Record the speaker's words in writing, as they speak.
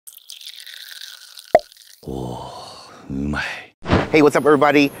Hey, what's up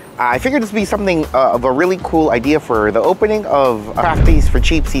everybody? I figured this would be something of a really cool idea for the opening of Crafties For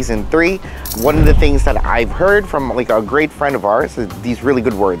Cheap Season 3. One of the things that I've heard from like a great friend of ours is these really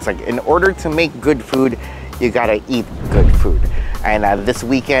good words. Like, in order to make good food, you gotta eat good food. And this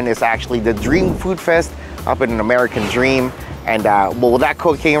weekend is actually the Dream Food Fest up in an American Dream. And well, that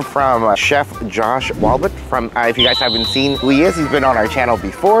quote came from Chef Josh Walbolt from, if you guys haven't seen who he is, he's been on our channel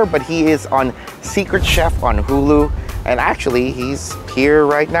before, but he is on Secret Chef on Hulu. And actually, he's here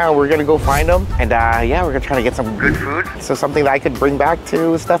right now. We're gonna go find him. And yeah, we're gonna try to get some good food. So something that I could bring back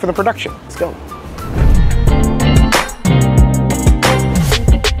to Steph in the production. Let's go.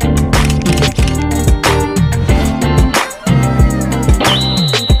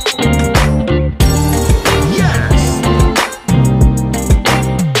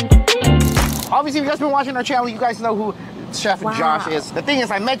 Obviously, if you guys been watching our channel, you guys know who Chef Josh is. The thing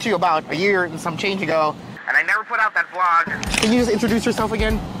is, I met you about a year and some change ago, and I never put out that vlog. Can you just introduce yourself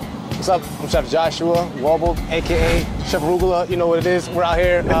again? What's up? I'm Chef Joshua Walbolt, aka Chef Arugula. You know what it is. We're out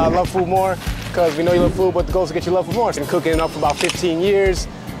here, love food more, because we know you love food, but the goal is to get you love for more. I've been cooking up for about 15 years.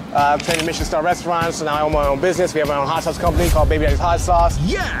 I've trained in Michelin star restaurants, so now I own my own business. We have our own hot sauce company called Baby Daddy's Hot Sauce.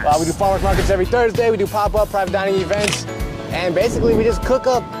 Yes! We do farmers markets every Thursday. We do pop-up private dining events. And basically, we just cook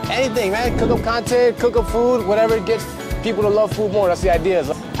up anything, man. Cook up content, cook up food, whatever gets people to love food more. That's the idea. I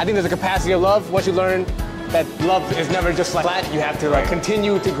think there's a capacity of love. Once you learn that love is never just like flat, you have to like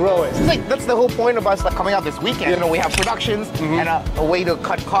continue to grow it. It's like, that's the whole point of us like coming out this weekend. You know, we have productions, and a way to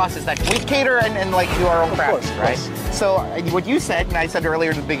cut costs is that we cater and like do our own crafts, right? So what you said, and I said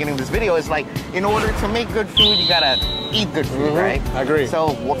earlier at the beginning of this video, is like, in order to make good food, you gotta eat good food, right? I agree.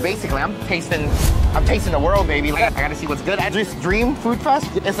 So well, basically, I'm tasting the world, baby. Like, I gotta see what's good. At this Dream Food Fest,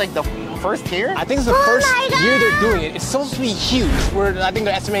 it's like the first year? I think it's the first year they're doing it. It's supposed to be huge. I think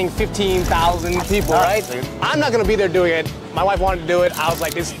they're estimating 15,000 people, right? Dude. I'm not gonna be there doing it. My wife wanted to do it. I was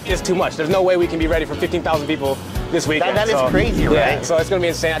like, it's too much. There's no way we can be ready for 15,000 people this weekend. That is crazy, right? Yeah, so it's gonna be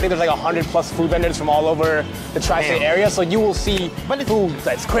insane. I think there's like 100+ food vendors from all over the tri-state area, so you will see food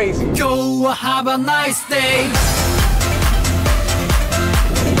that's crazy. Go have a nice day.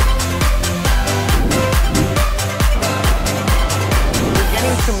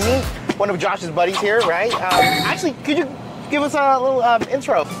 To meet one of Josh's buddies here, right? Actually, could you give us a little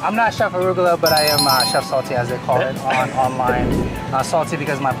intro? I'm not Chef Arugula, but I am Chef Salty, as they call it online. Salty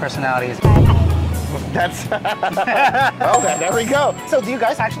because my personality is. That's well, there we go. So, do you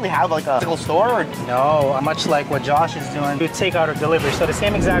guys actually have like a physical store? Or? No, much like what Josh is doing, you take out or delivery. So the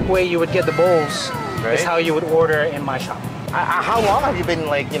same exact way you would get the bowls is how you would order in my shop. How long have you been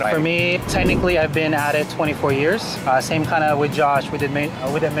like, you know? For me, technically, I've been at it 24 years. Same kind of with Josh. We did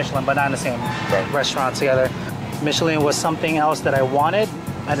Michelin, but not in the same restaurant together. Michelin was something else that I wanted,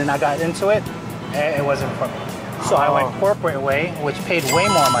 and then I got into it, and it wasn't for me. So I went corporate way, which paid way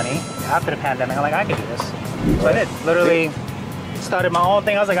more money after the pandemic. I'm like, I can do this. So I did. Literally started my own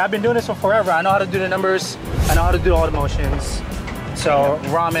thing. I was like, I've been doing this for forever. I know how to do the numbers. I know how to do all the motions. So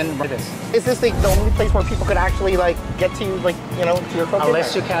ramen, this. Is this like the only place where people could actually like get to, like, you know, to your cooking?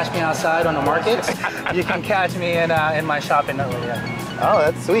 Unless you catch me outside on the market, you can catch me in my shop in Italy. Yeah. Oh,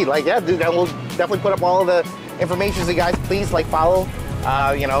 that's sweet. Like, yeah, dude, we'll definitely put up all of the information, so you guys please like follow.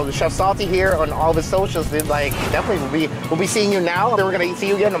 You know, the Chef Salty here on all of his socials. Dude, like, definitely we'll be seeing you now. Then we're gonna see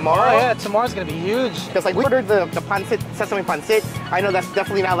you again tomorrow. Oh yeah, tomorrow's gonna be huge. Because like we ordered the pancit, sesame pancit. I know that's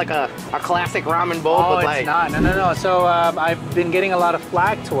definitely not like a classic ramen bowl, but like. It's not. No. So I've been getting a lot of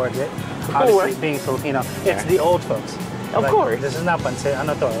flack towards it. Obviously, being Filipino, it's the old folks. Of course. This is not pancit,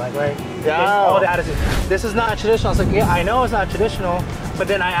 ano to, like, right? Yeah. All the attitude. This is not traditional. I was like, yeah, I know it's not traditional, but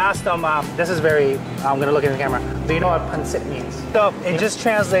then I asked them, this is very, I'm gonna look at the camera. Do you know what pancit means? So it just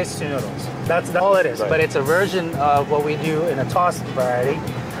translates to noodles. That's all it is. Right. But it's a version of what we do in a tossed variety.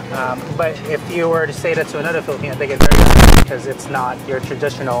 But if you were to say that to another Filipino, they get very upset because it's not your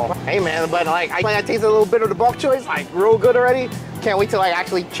traditional. Hey man, but like I tasted a little bit of the bok choy, like real good already. Can't wait till I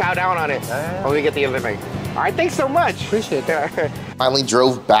actually chow down on it when we get the other thing. All right, thanks so much. Appreciate that. Finally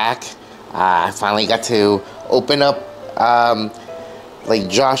drove back. I finally got to open up like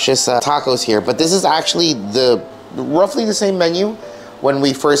Josh's tacos here, but this is actually roughly the same menu when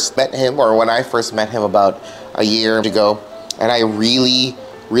we first met him, or when I first met him about a year ago, and I really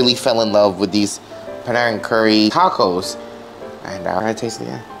fell in love with these Panang curry tacos, and I tasted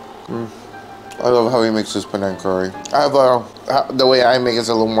it. I love how he makes this Panang curry. I have the way I make it's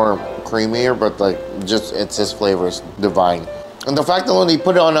a little more creamier, but like it's his flavor is divine. And the fact that when he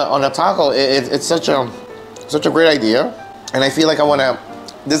put it on a taco, it's such a great idea. And I feel like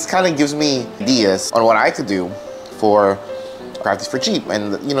this kind of gives me ideas on what I could do for Crafties For Cheap.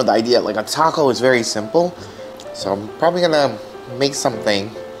 And you know, the idea, like a taco is very simple. So I'm probably gonna make something.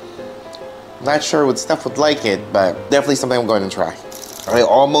 Not sure what Steph would like it, but definitely something I'm going to try. I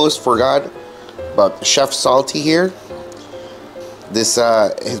almost forgot about Chef Salty here. This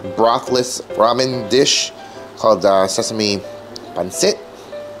his brothless ramen dish called sesame pancit.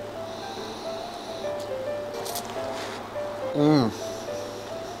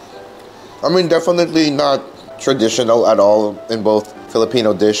 I mean, definitely not traditional at all in both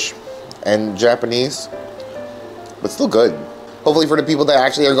Filipino dish and Japanese, but still good. Hopefully for the people that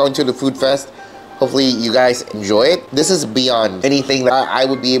actually are going to the food fest, hopefully you guys enjoy it. This is beyond anything that I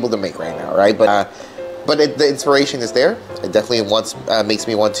would be able to make right now, right? But the inspiration is there. It definitely makes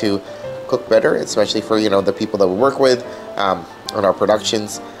me want to cook better, especially for, you know, the people that we work with on our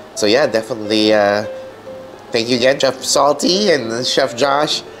productions. So yeah, definitely thank you again, Chef Salty and Chef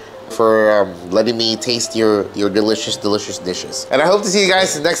Josh, for letting me taste your delicious, delicious dishes. And I hope to see you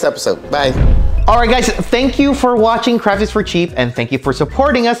guys in the next episode. Bye. All right, guys, thank you for watching Crafties For Cheap, and thank you for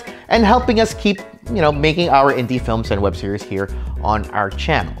supporting us and helping us keep, you know, making our indie films and web series here on our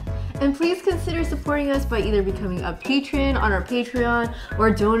channel. And please consider supporting us by either becoming a patron on our Patreon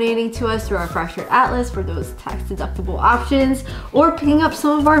or donating to us through our Fractured Atlas for those tax-deductible options, or picking up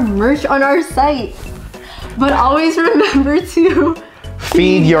some of our merch on our site. But always remember to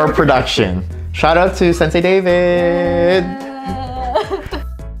feed your production. Shout out to Sensei David. Yeah.